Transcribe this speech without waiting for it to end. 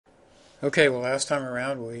Okay, well, last time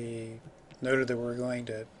around we noted that we're going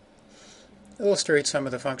to illustrate some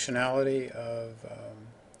of the functionality of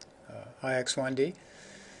IX1D.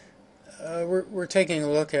 We're taking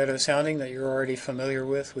a look at a sounding that you're already familiar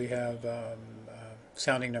with. We have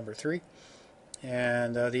sounding number 3,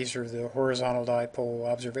 and these are the horizontal dipole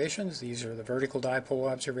observations. These are the vertical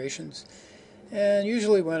dipole observations. And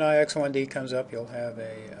usually when IX1D comes up, you'll have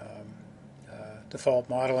a default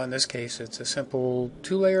model. In this case, it's a simple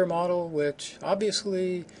 2-layer model, which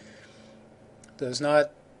obviously does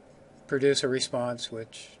not produce a response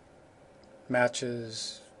which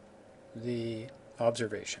matches the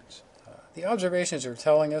observations. The observations are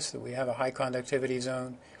telling us that we have a high conductivity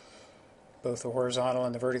zone. Both the horizontal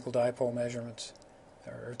and the vertical dipole measurements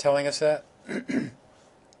are telling us that.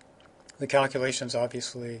 The calculations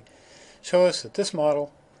obviously show us that this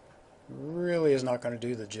model really is not going to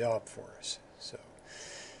do the job for us. So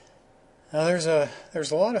now there's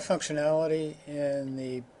a lot of functionality in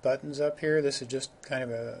the buttons up here. This is just kind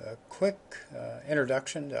of a quick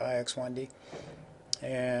introduction to IX1D,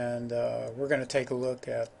 and we're going to take a look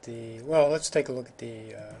at let's take a look at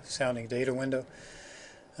the sounding data window.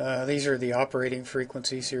 These are the operating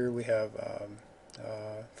frequencies here. We have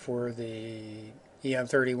for the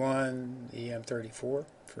EM31, EM34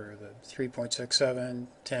 for the 3.67,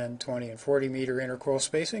 10, 20, and 40 meter intercoil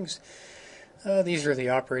spacings. These are the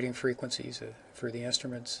operating frequencies for the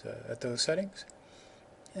instruments at those settings.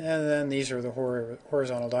 And then these are the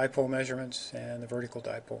horizontal dipole measurements and the vertical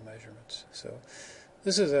dipole measurements. So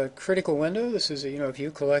this is a critical window. This is, if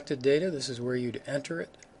you collected data, this is where you'd enter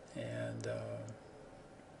it and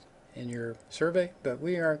in your survey. But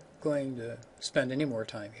we aren't going to spend any more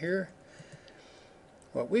time here.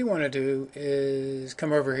 What we want to do is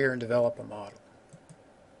come over here and develop a model.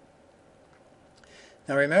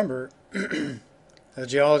 Now remember, the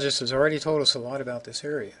geologist has already told us a lot about this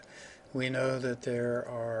area. We know that there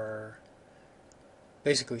are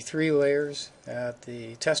basically 3 layers at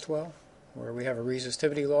the test well where we have a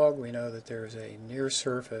resistivity log. We know that there's a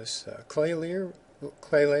near-surface clay layer,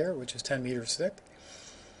 which is 10 meters thick.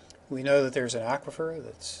 We know that there's an aquifer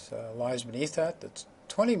that lies beneath that's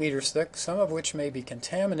 20 meters thick, some of which may be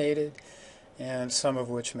contaminated and some of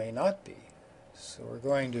which may not be. So we're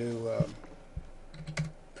going to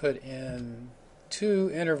put in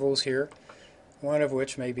 2 intervals here, one of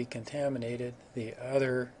which may be contaminated, the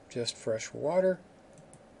other just fresh water.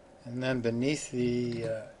 And then beneath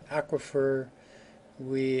the aquifer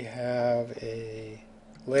we have a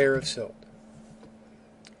layer of silt.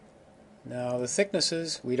 Now the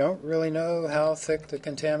thicknesses, we don't really know how thick the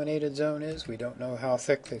contaminated zone is. We don't know how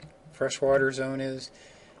thick the freshwater zone is.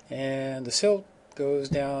 And the silt goes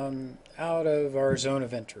down out of our zone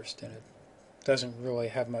of interest, and it doesn't really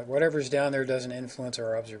have much. Whatever's down there doesn't influence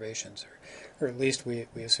our observations, or at least we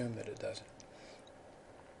assume that it doesn't.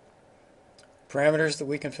 Parameters that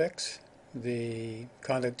we can fix: the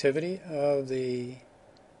conductivity of the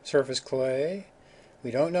surface clay.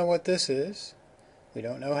 We don't know what this is. We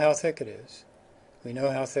don't know how thick it is. We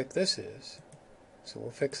know how thick this is, so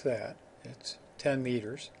we'll fix that. It's 10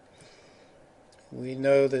 meters. We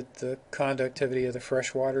know that the conductivity of the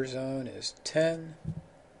freshwater zone is 10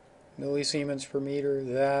 millisiemens per meter.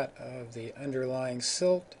 That of the underlying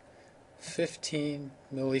silt, 15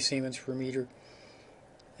 millisiemens per meter.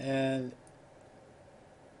 And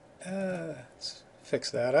let's fix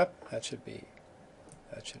that up. That should be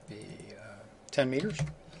 10 meters.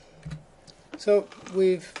 So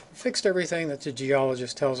we've fixed everything that the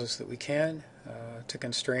geologist tells us that we can to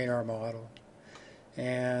constrain our model.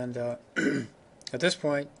 And at this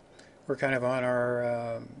point, we're kind of on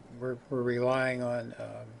our, we're relying on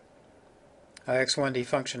IX1D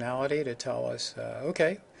functionality to tell us,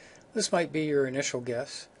 okay, this might be your initial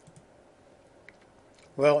guess.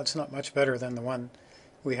 Well, it's not much better than the one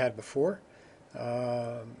we had before.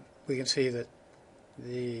 We can see that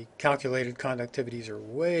the calculated conductivities are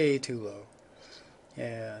way too low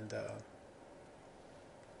and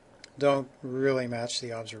don't really match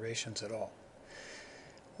the observations at all.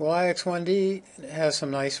 Well, IX1D has some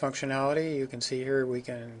nice functionality. You can see here we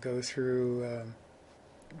can go through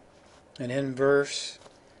an inverse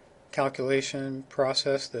calculation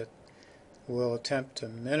process that will attempt to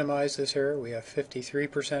minimize this error. We have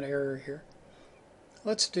 53% error here.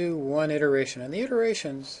 Let's do one iteration. And the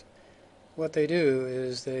iterations, what they do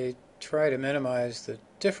is they try to minimize the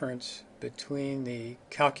difference between the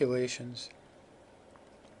calculations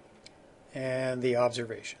and the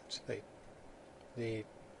observations. The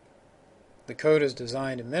code is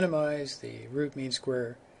designed to minimize the root mean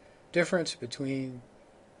square difference between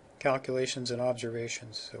calculations and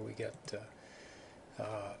observations, so we get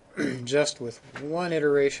Just with one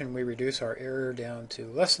iteration, we reduce our error down to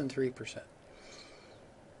less than 3%.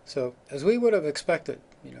 So, as we would have expected,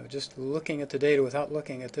 just looking at the data without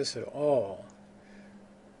looking at this at all,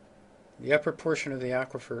 the upper portion of the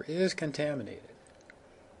aquifer is contaminated.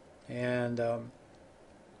 And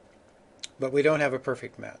but we don't have a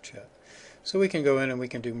perfect match yet. So we can go in and we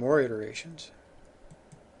can do more iterations.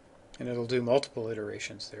 And it'll do multiple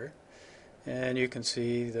iterations there. And you can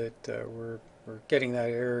see that we're getting that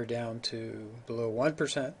error down to below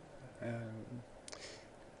 1%. And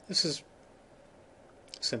this is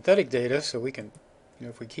synthetic data, so we can,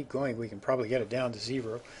 if we keep going, we can probably get it down to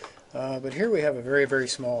 0. But here we have a very, very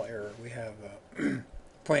small error. We have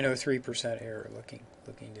 0.03% error looking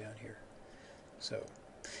down here. So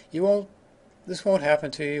this won't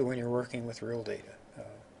happen to you when you're working with real data.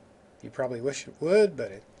 You probably wish it would,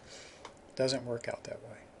 but it doesn't work out that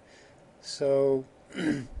way. So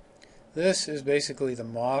this is basically the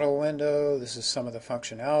model window. This is some of the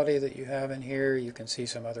functionality that you have in here. You can see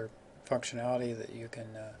some other functionality that you can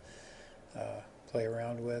play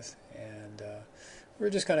around with. And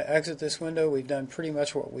we're just going to exit this window. We've done pretty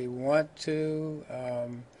much what we want to.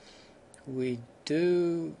 We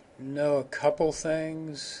do know a couple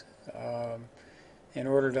things. In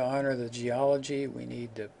order to honor the geology, we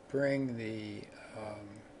need to bring the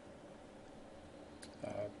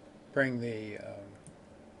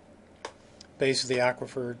base of the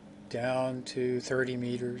aquifer down to 30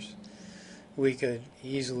 meters. We could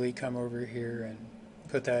easily come over here and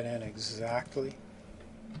put that in exactly.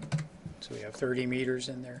 So we have 30 meters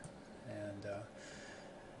in there.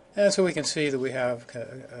 And so we can see that we have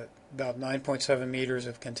about 9.7 meters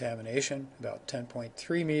of contamination, about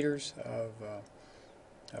 10.3 meters of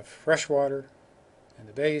fresh water in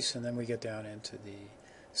the base, and then we get down into the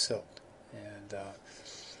silt. And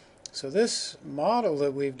so this model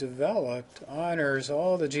that we've developed honors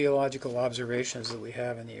all the geological observations that we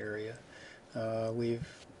have in the area. We've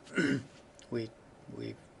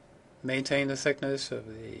maintained the thickness of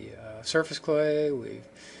the surface clay. We've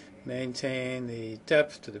maintained the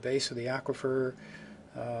depth to the base of the aquifer.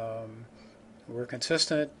 We're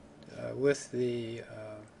consistent with the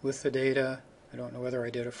data. I don't know whether I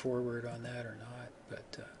did a forward on that or not,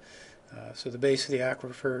 but so the base of the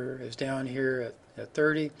aquifer is down here at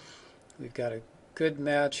 30. We've got a good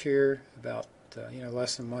match here, about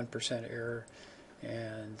less than 1% error,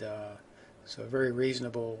 and so a very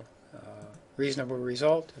reasonable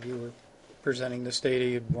result. If you were presenting this data,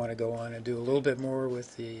 you'd want to go on and do a little bit more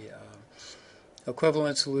with the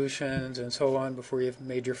equivalent solutions and so on before you've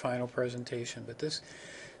made your final presentation. But this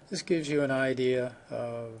gives you an idea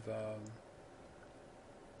of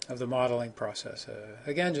the modeling process.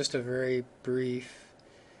 Again, just a very brief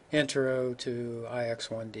intro to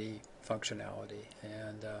IX1D functionality.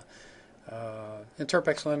 And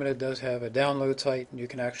Interpex Limited does have a download site, and you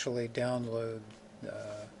can actually download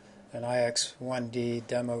an IX1D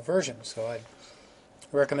demo version. So I'd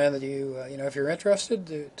recommend that you, if you're interested,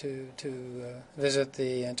 to visit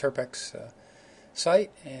the Interpex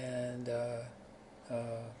site and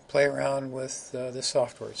play around with this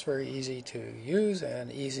software. It's very easy to use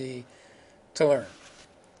and easy to learn.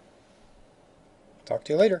 Talk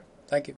to you later. Thank you.